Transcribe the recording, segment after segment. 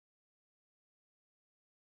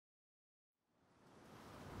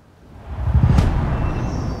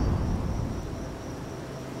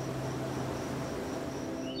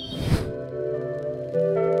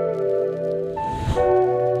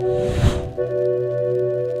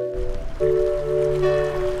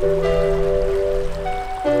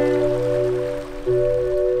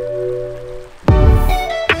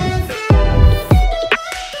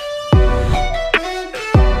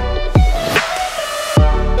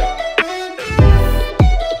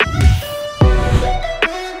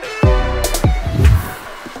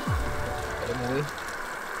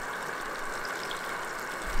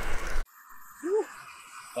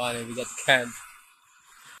that camp.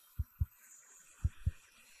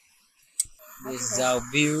 This is our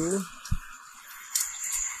view.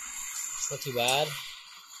 It's not too bad.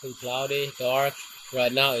 Too cloudy, dark.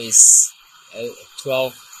 Right now it's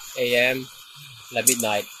 12 a.m. like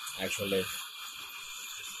midnight actually,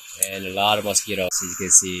 and a lot of mosquitoes. As you can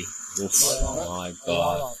see. Oof, oh my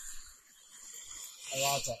god. A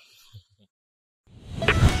lot of.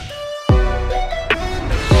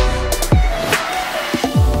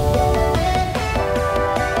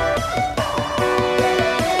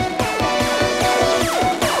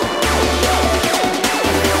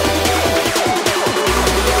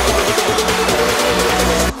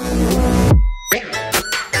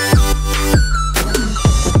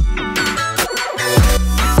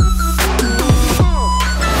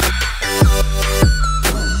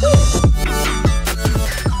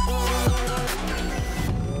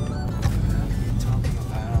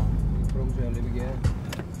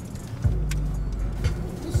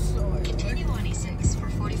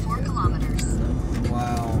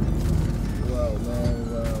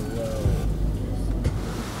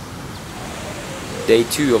 Day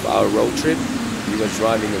 2 of our road trip. We were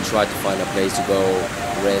driving and tried to find a place to go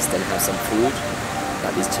rest and have some food.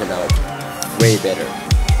 But this turned out way better.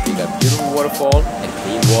 We got beautiful waterfall and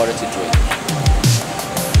clean water to drink.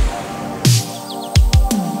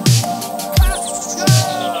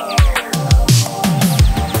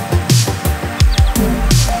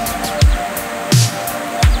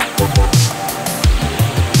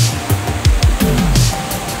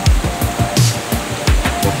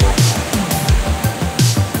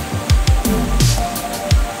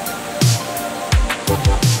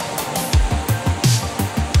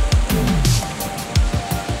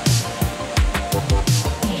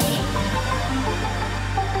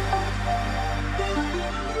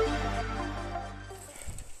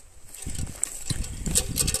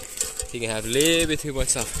 I think I have a little bit too much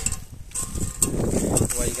stuff.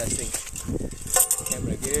 What do you guys think?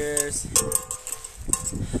 Camera gears.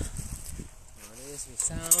 What is the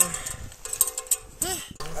sound?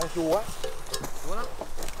 Ăn chua á. Chua lắm.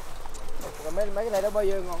 Còn mấy cái này đó bao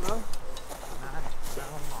giờ ngon không?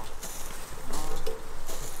 Không ngọt.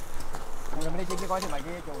 Rồi mình đi trên kia coi thì mày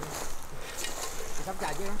kia chua. Thì sắp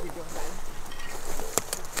chạy chứ nó chua không chạy.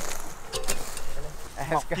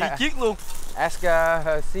 Mọc chi chiếc luôn. Ask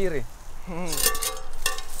Siri.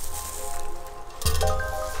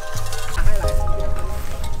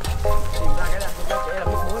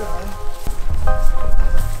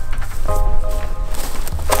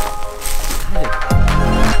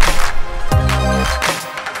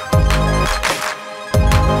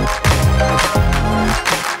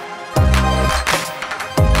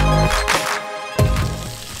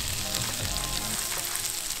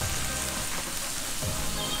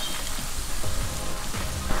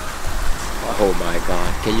 Oh my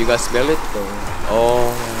god, can you guys smell it?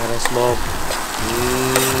 Oh, what a smoke.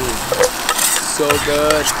 So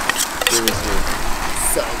good. Seriously,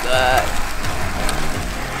 so good.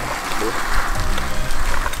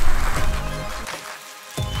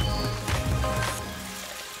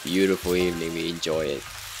 Beautiful evening, we enjoy it.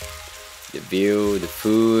 The view, the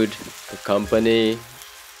food, the company.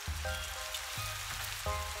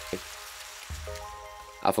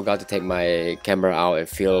 I forgot to take my camera out and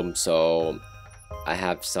film, so I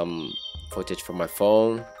have some footage from my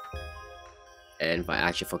phone, and I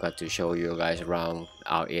actually forgot to show you guys around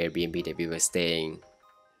our Airbnb that we were staying.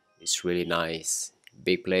 It's really nice,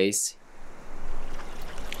 big place.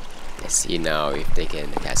 Let's see now if they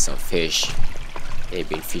can catch some fish. They've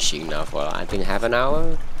been fishing now for I think half an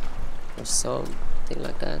hour or something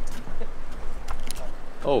like that.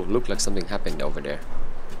 Oh, look like something happened over there.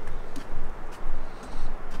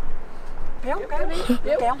 Kéo đi,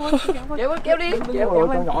 kéo thôi, kéo đi, kéo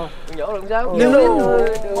lên, nhỏ làm sao?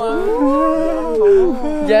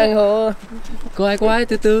 Giang hồ, quay,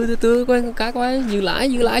 từ từ, quay cá quay, giữ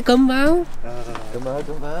lại, cơm vào. Cơm vào,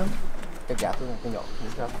 cái gạt luôn, cái nhỏ,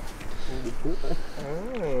 sao?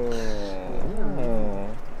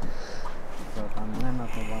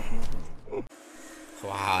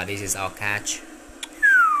 Wow, this is our catch.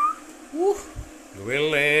 Woo,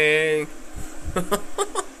 grilling.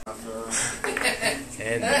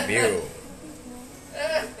 And the view,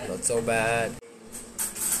 not so bad.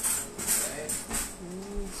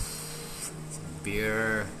 Some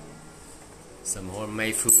beer, some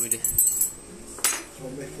homemade food,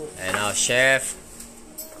 and our chef.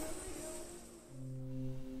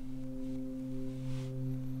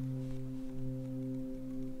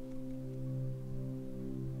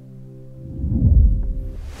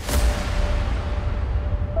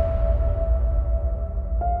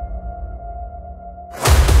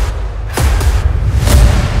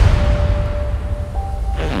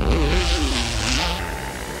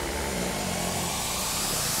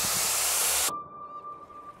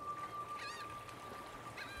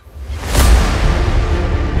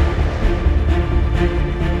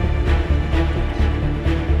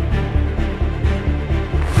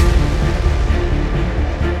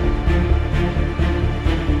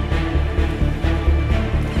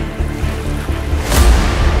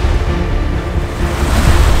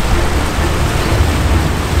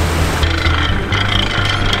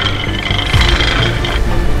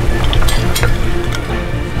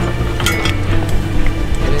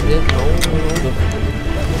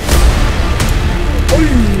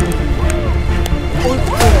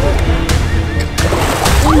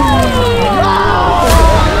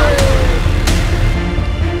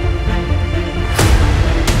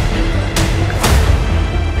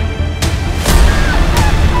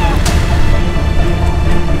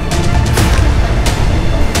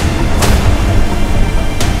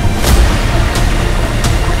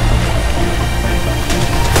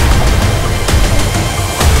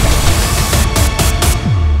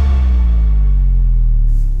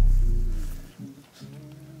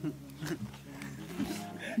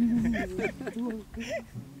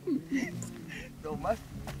 Đồ mất.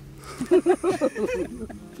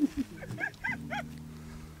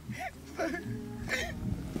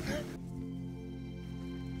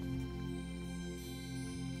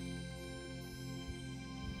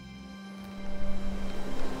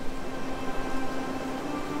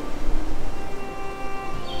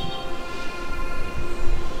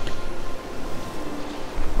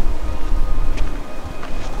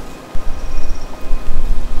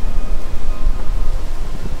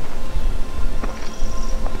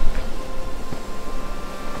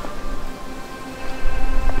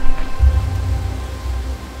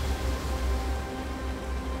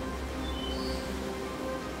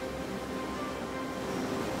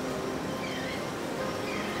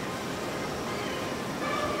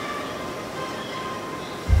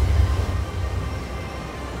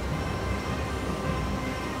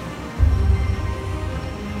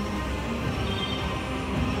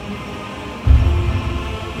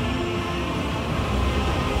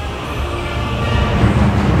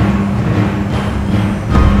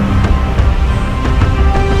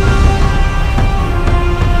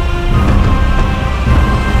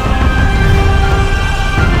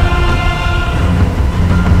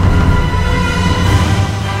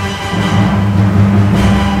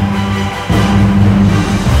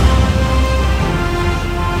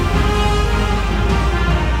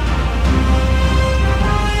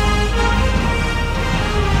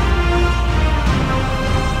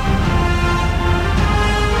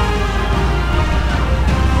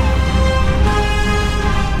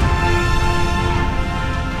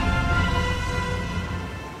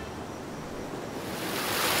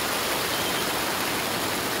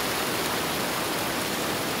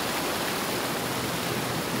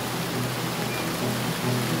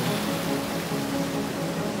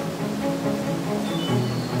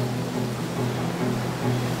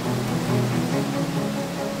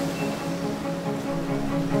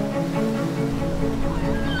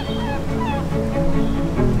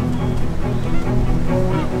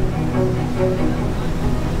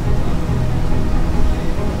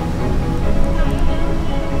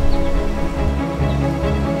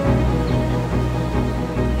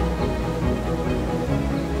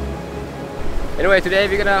 Anyway, today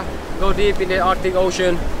we're gonna go deep in the Arctic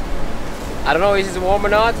Ocean. I don't know if it's warm or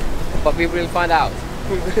not, but we will find out.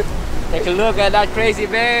 Take a look at that crazy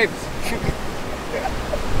waves.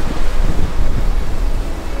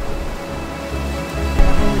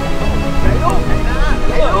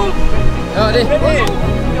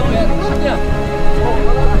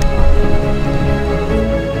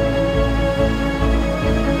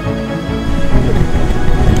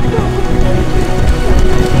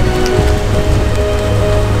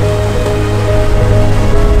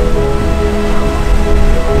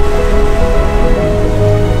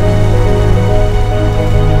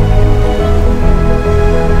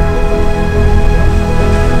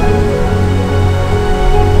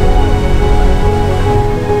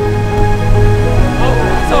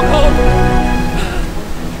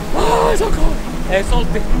 It's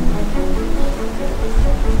salty.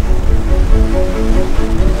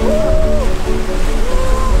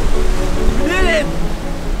 We did it!